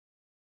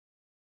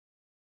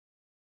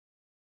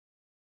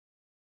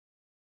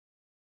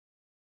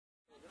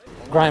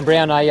Graham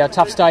Brown, a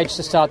tough stage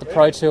to start the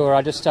Pro Tour.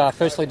 I just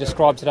firstly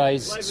describe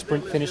today's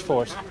sprint finish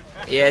for us.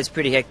 Yeah, it's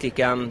pretty hectic.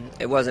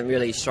 It wasn't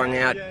really strung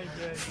out,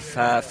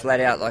 flat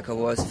out like I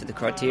was for the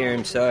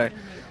criterium. So,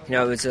 it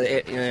was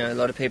a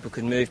lot of people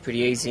could move pretty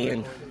easy.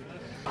 And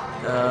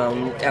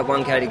at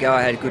 1k to go,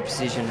 I had a good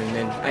position, and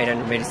then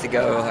 800 metres to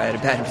go, I had a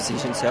bad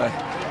position. So,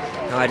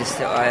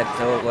 I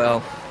thought,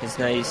 well, there's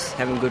no use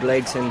having good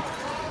legs and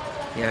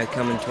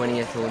coming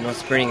 20th or not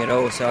sprinting at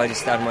all. So I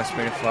just started my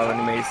sprint at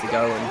 500 metres to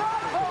go, and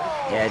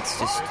yeah, it's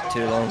just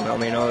too long. I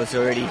mean, I was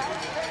already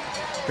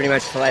pretty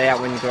much flat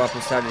out when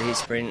Greipel started his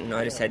sprint, and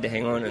I just had to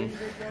hang on, and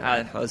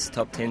I was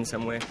top 10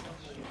 somewhere.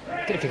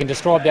 If you can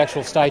describe the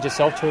actual stage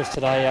itself to us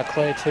today,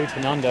 Clare to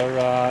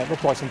Tanunda, it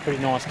looked like some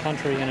pretty nice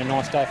country and a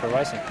nice day for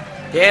racing.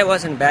 Yeah, it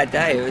wasn't a bad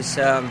day. It was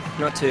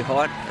not too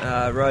hot.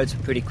 Roads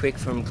were pretty quick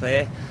from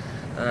Clare,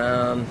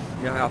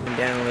 up and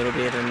down a little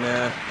bit,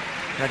 and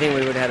I think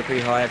we would have had a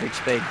pretty high average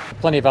speed.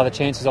 Plenty of other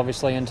chances,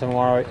 obviously, and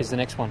tomorrow is the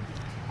next one.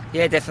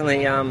 Yeah,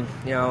 definitely.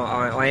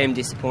 I am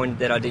disappointed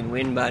that I didn't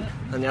win, but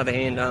on the other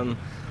hand,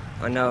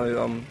 I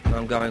know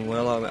I'm going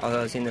well.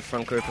 I was in the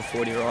front group of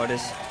 40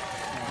 riders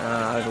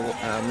over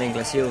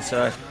Minglas Hill,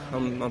 so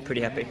I'm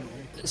pretty happy.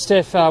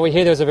 Steph, we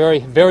hear there was a very,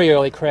 very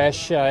early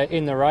crash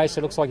in the race.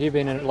 It looks like you've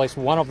been in at least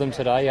one of them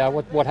today.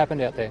 What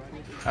happened out there?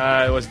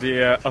 It was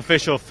the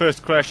official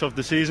first crash of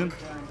the season,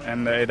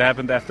 and it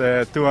happened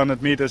after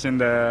 200 meters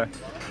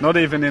not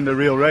even in the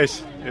real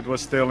race. It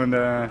was still in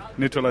the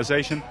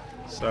neutralization.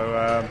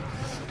 So,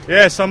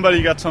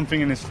 somebody got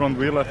something in his front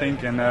wheel, I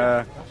think, and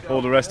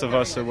all the rest of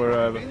us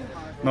were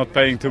not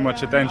paying too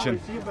much attention.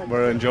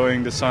 We're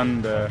enjoying the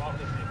sun, the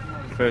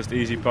first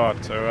easy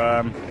part. So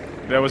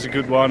that was a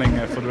good warning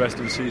for the rest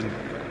of the season.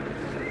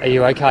 Are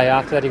you okay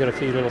after that? You got a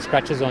few little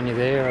scratches on you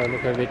there.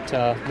 Look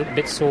a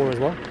bit sore as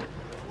well.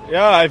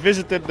 Yeah, I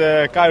visited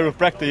the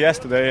chiropractor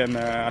yesterday, and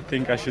I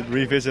think I should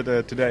revisit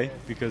today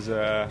because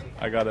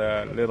I got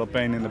a little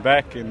pain in the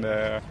back, in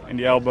the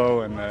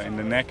elbow, and in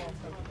the neck.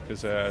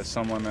 Because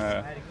someone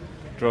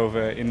drove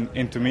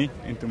into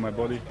my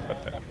body,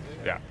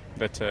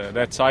 but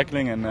that's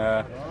cycling, and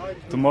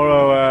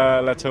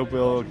tomorrow let's hope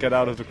we'll get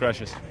out of the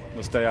crashes.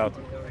 We'll stay out.